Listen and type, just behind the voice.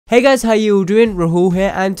Hey guys, how you all doing? Rahul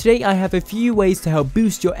here, and today I have a few ways to help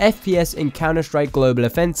boost your FPS in Counter-Strike Global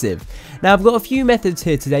Offensive. Now I've got a few methods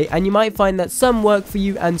here today, and you might find that some work for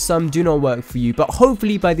you and some do not work for you, but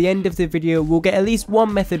hopefully by the end of the video we'll get at least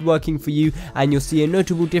one method working for you and you'll see a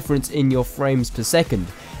notable difference in your frames per second.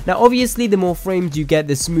 Now obviously the more frames you get,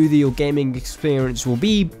 the smoother your gaming experience will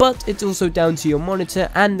be, but it's also down to your monitor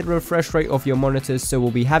and the refresh rate of your monitor, so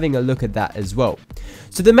we'll be having a look at that as well.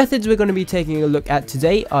 So the methods we're going to be taking a look at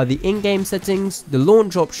today are the in-game settings, the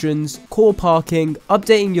launch options, core parking,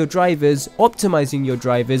 updating your drivers, optimizing your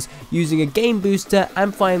drivers, using a game booster,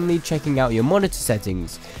 and finally checking out your monitor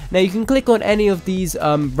settings. Now you can click on any of these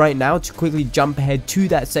right now to quickly jump ahead to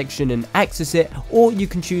that section and access it, or you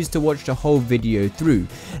can choose to watch the whole video through.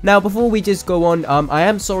 Now before we just go on, I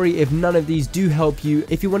am sorry if none of these do help you.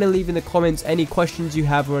 If you want to leave in the comments any questions you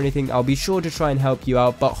have or anything, I'll be sure to try and help you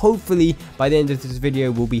out, but hopefully by the end of this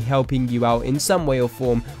video we'll be helping you out in some way or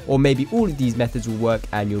form, or maybe all of these methods will work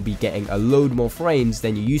and you'll be getting a load more frames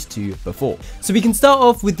than you used to before. So we can start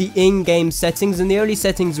off with the in-game settings, and the only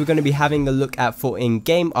settings we're going to be having a look at for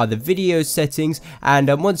in-game are the video settings. And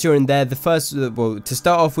once you're in there, the first, well, to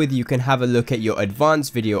start off with, you can have a look at your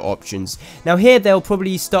advanced video options. Now here they'll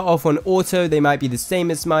probably start off on auto. They might be the same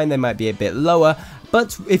as mine, they might be a bit lower.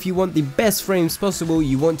 But if you want the best frames possible,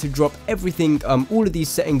 you want to drop everything, all of these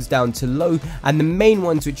settings down to low, and the main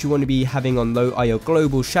ones which you want to be having on low are your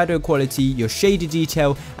global shadow quality, your shader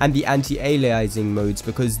detail, and the anti-aliasing modes,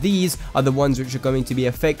 because these are the ones which are going to be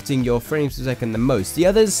affecting your frames per second the most. The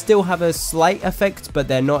others still have a slight effect, but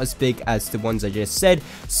they're not as big as the ones I just said,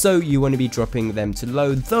 so you want to be dropping them to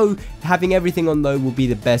low, though having everything on low will be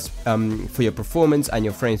the best for your performance and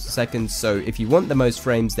your frames per second. So if you want the most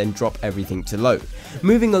frames, then drop everything to low.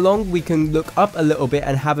 Moving along, we can look up a little bit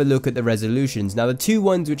and have a look at the resolutions. Now the two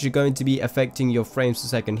ones which are going to be affecting your frames per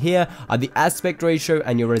second here are the aspect ratio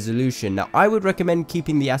and your resolution. Now I would recommend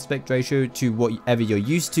keeping the aspect ratio to whatever you're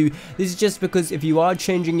used to. This is just because if you are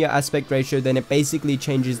changing your aspect ratio, then it basically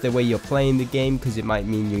changes the way you're playing the game, because it might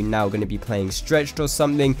mean you're now going to be playing stretched or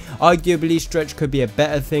something. Arguably stretched could be a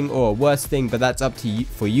better thing or a worse thing, but that's up to you,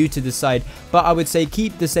 for you to decide. But I would say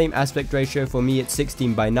keep the same aspect ratio. For me it's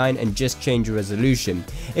 16:9, and just change your resolution.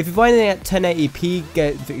 If you're finding at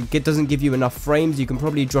 1080p it doesn't give you enough frames, you can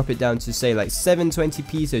probably drop it down to say like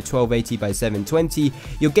 720p, so 1280 by 720.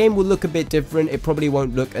 Your game will look a bit different. It probably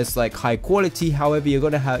won't look as like high quality, however you're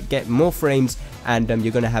going to get more frames, and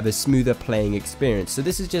you're going to have a smoother playing experience. So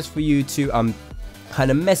this is just for you to kind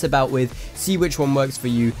of mess about with, see which one works for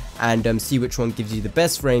you, and see which one gives you the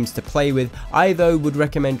best frames to play with. I though would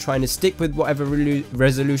recommend trying to stick with whatever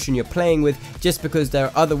resolution you're playing with, just because there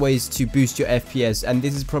are other ways to boost your FPS, and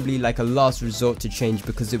this is probably like a last resort to change,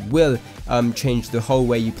 because it will change the whole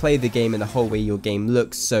way you play the game and the whole way your game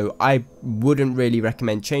looks. So I wouldn't really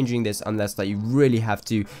recommend changing this unless like you really have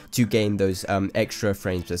to gain those extra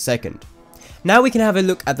frames per second. Now we can have a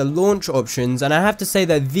look at the launch options, and I have to say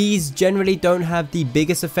that these generally don't have the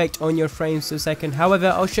biggest effect on your frames per second.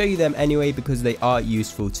 However, I'll show you them anyway because they are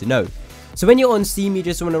useful to know. So when you're on Steam, you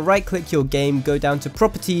just want to right click your game, go down to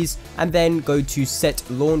properties, and then go to set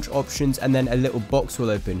launch options, and then a little box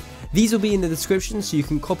will open. These will be in the description so you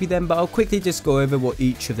can copy them, but I'll quickly just go over what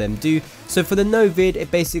each of them do. So for the no vid,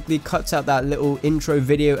 it basically cuts out that little intro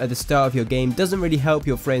video at the start of your game. Doesn't really help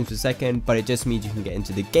your frames per second, but it just means you can get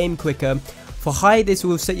into the game quicker. For high, this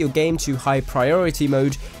will set your game to high priority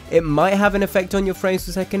mode. It might have an effect on your frames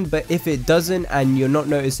per second, but if it doesn't and you're not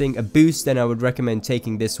noticing a boost, then I would recommend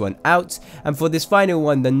taking this one out. And for this final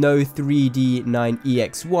one, the no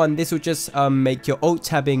 3D9EX1, this will just make your alt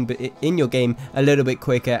tabbing in your game a little bit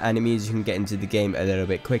quicker, and it means you can get into the game a little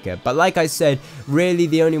bit quicker. But like I said, really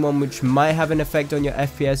the only one which might have an effect on your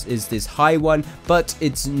FPS is this high one, but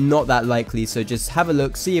it's not that likely, so just have a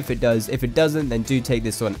look, see if it does. If it doesn't, then do take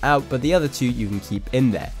this one out, but the other two you can keep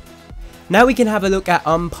in there. Now we can have a look at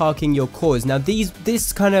unparking your cores. Now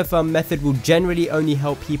this kind of method will generally only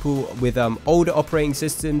help people with older operating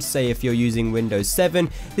systems, say if you're using Windows 7.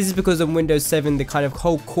 This is because on Windows 7 the kind of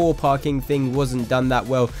whole core parking thing wasn't done that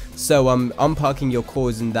well, so unparking your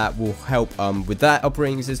cores and that will help with that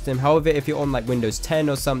operating system. However, if you're on like Windows 10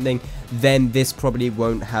 or something, then this probably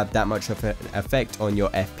won't have that much of an effect on your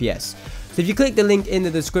FPS. So if you click the link in the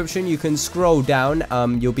description, you can scroll down,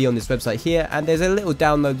 you'll be on this website here, and there's a little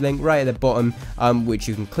download link right at the bottom, which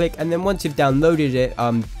you can click, and then once you've downloaded it,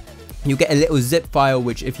 you'll get a little zip file,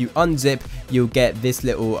 which if you unzip, you'll get this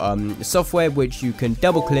little software which you can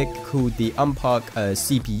double click, called the Unpark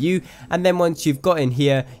CPU, and then once you've got in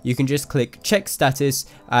here, you can just click check status,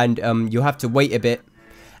 and you'll have to wait a bit.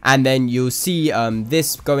 and then you'll see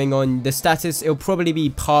this going on. The status, it'll probably be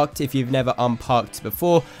parked if you've never unparked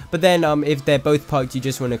before, but then if they're both parked, you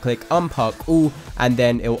just want to click unpark all, and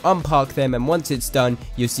then it'll unpark them, and once it's done,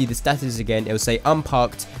 you'll see the status again. It'll say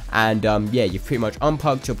unparked, and yeah, you've pretty much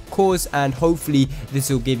unparked your cores, and hopefully this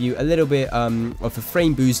will give you a little bit of a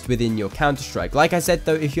frame boost within your Counter-Strike. Like I said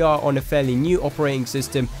though, if you are on a fairly new operating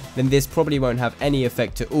system, then this probably won't have any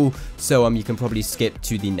effect at all, so you can probably skip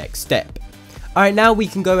to the next step. Alright, now we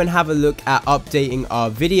can go and have a look at updating our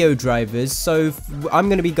video drivers. So I'm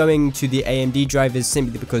going to be going to the AMD drivers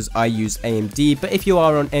simply because I use AMD, but if you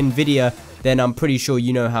are on NVIDIA, then I'm pretty sure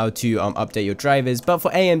you know how to update your drivers. But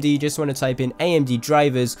for AMD, you just want to type in AMD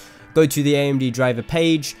drivers, go to the AMD driver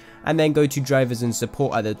page, and then go to drivers and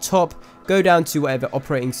support at the top. Go down to whatever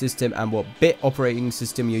operating system and what bit operating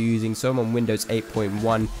system you're using. So I'm on Windows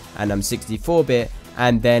 8.1 and I'm 64-bit,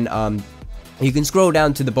 and then you can scroll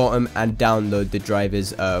down to the bottom and download the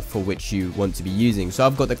drivers for which you want to be using. So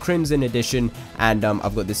I've got the Crimson Edition, and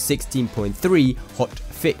I've got the 16.3 hot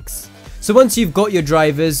fix. So once you've got your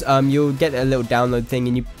drivers, you'll get a little download thing,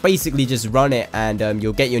 and you basically just run it, and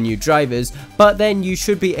you'll get your new drivers. But then you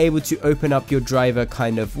should be able to open up your driver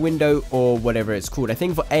kind of window, or whatever it's called. I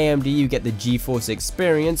think for AMD you get the GeForce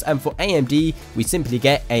Experience, and for AMD we simply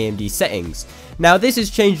get AMD settings. Now this has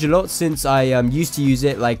changed a lot since I used to use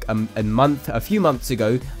it like a few months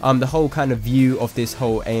ago. The whole kind of view of this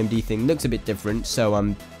whole AMD thing looks a bit different,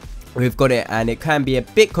 so we've got it, and it can be a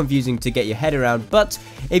bit confusing to get your head around. But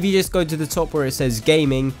if you just go to the top where it says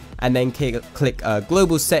gaming and then click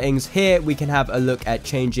global settings, here we can have a look at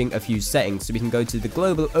changing a few settings. So we can go to the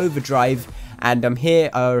global overdrive, and here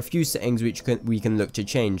are a few settings which we can look to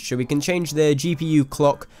change. So we can change the GPU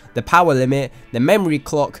clock, the power limit, the memory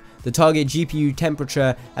clock, the target GPU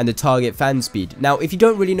temperature, and the target fan speed. Now if you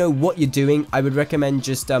don't really know what you're doing, I would recommend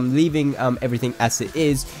just leaving everything as it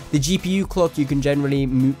is. The GPU clock, you can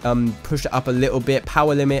generally push it up a little bit,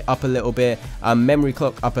 power limit up a little bit, memory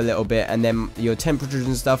clock up a little bit, and then your temperatures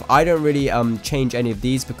and stuff. I don't really change any of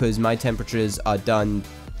these because my temperatures are done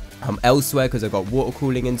elsewhere because I've got water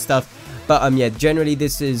cooling and stuff. But yeah, generally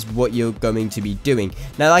this is what you're going to be doing.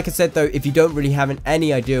 Now like I said though, if you don't really have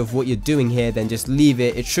any idea of what you're doing here, then just leave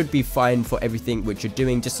it. It should be fine for everything which you're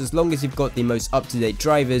doing. Just as long as you've got the most up-to-date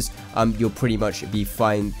drivers, you'll pretty much be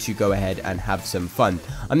fine to go ahead and have some fun.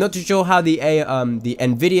 I'm not too sure how the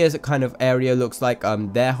NVIDIA kind of area looks like,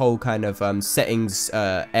 their whole kind of settings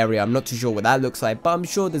area. I'm not too sure what that looks like, but I'm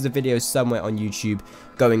sure there's a video somewhere on YouTube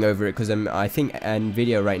going over it, because I think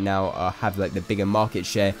NVIDIA right now have like the bigger market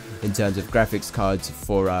share in terms of graphics cards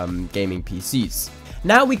for gaming PCs.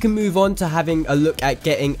 Now we can move on to having a look at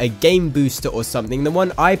getting a game booster or something. The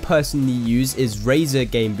one I personally use is Razer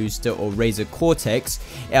Game Booster or Razer Cortex.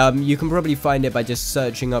 You can probably find it by just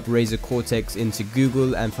searching up Razer Cortex into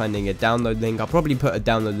Google and finding a download link. I'll probably put a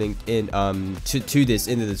download link in to this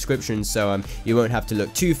in the description, so you won't have to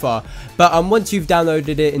look too far. But once you've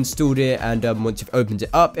downloaded it, installed it, and once you've opened it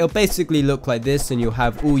up, it'll basically look like this, and you'll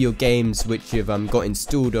have all your games which you've got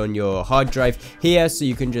installed on your hard drive here. So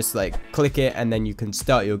you can just like click it, and then you can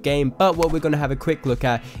start your game. But what we're going to have a quick look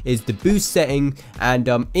at is the boost setting, and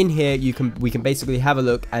in here we can basically have a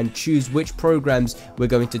look and choose which programs we're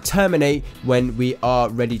going to terminate when we are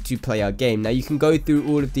ready to play our game. Now you can go through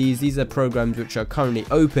all of these are programs which are currently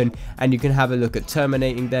open, and you can have a look at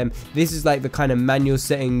terminating them. This is like the kind of manual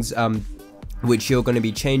settings which you're going to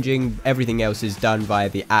be changing. Everything else is done via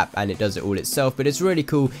the app, and it does it all itself, but it's really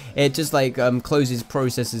cool. It just like closes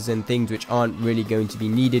processes and things which aren't really going to be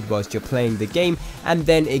needed whilst you're playing the game, and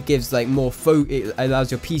then it gives like more it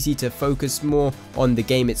allows your PC to focus more on the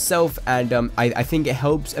game itself. And I think it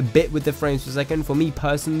helps a bit with the frames per second. For me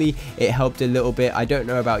personally, it helped a little bit. I don't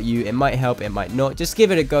know about you, it might help, it might not. Just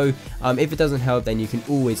give it a go. If it doesn't help, then you can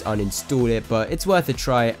always uninstall it, but it's worth a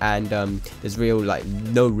try, and there's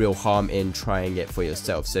no real harm in trying it for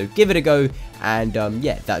yourself. So give it a go, and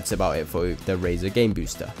yeah, that's about it for the Razer Game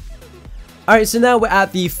Booster. Alright, so now we're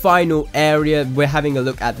at the final area. We're having a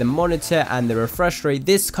look at the monitor and the refresh rate.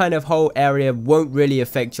 This kind of whole area won't really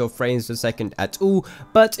affect your frames per second at all,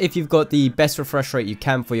 but if you've got the best refresh rate you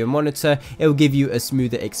can for your monitor, it will give you a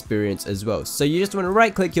smoother experience as well. So you just want to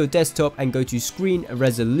right click your desktop and go to screen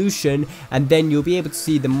resolution, and then you'll be able to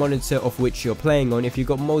see the monitor of which you're playing on. If you've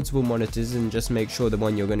got multiple monitors, and just make sure the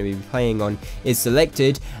one you're going to be playing on is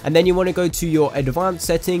selected, and then you want to go to your advanced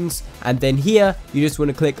settings, and then here you just want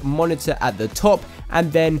to click monitor at the top,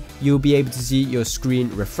 and then you'll be able to see your screen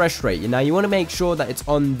refresh rate. Now you want to make sure that it's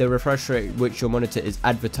on the refresh rate which your monitor is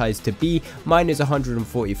advertised to be. Mine is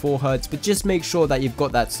 144 Hz, but just make sure that you've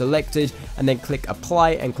got that selected and then click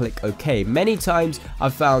apply and click OK. Many times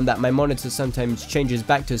I've found that my monitor sometimes changes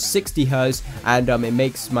back to 60 Hz, and it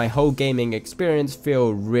makes my whole gaming experience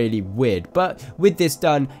feel really weird. But with this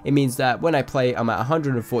done, it means that when I play, I'm at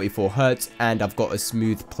 144 Hz and I've got a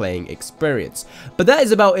smooth playing experience. But that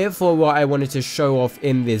is about it for what I wanted to show off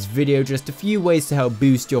in this video. Just a few ways to help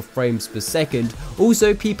boost your frames per second.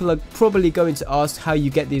 Also, people are probably going to ask how you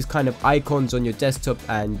get these kind of icons on your desktop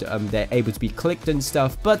and they're able to be clicked and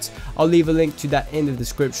stuff, but I'll leave a link to that in the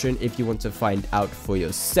description if you want to find out for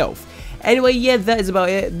yourself. Anyway, yeah, that is about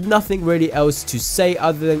it. Nothing really else to say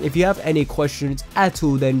other than if you have any questions at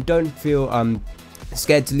all, then don't feel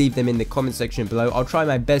scared to leave them in the comment section below. I'll try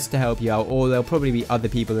my best to help you out, or there'll probably be other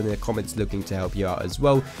people in the comments looking to help you out as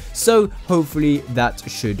well, so hopefully that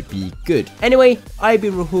should be good. Anyway, I've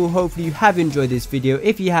been Rahul. Hopefully you have enjoyed this video.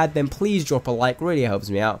 If you had, then please drop a like, really helps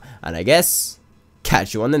me out, and I guess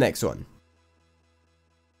catch you on the next one.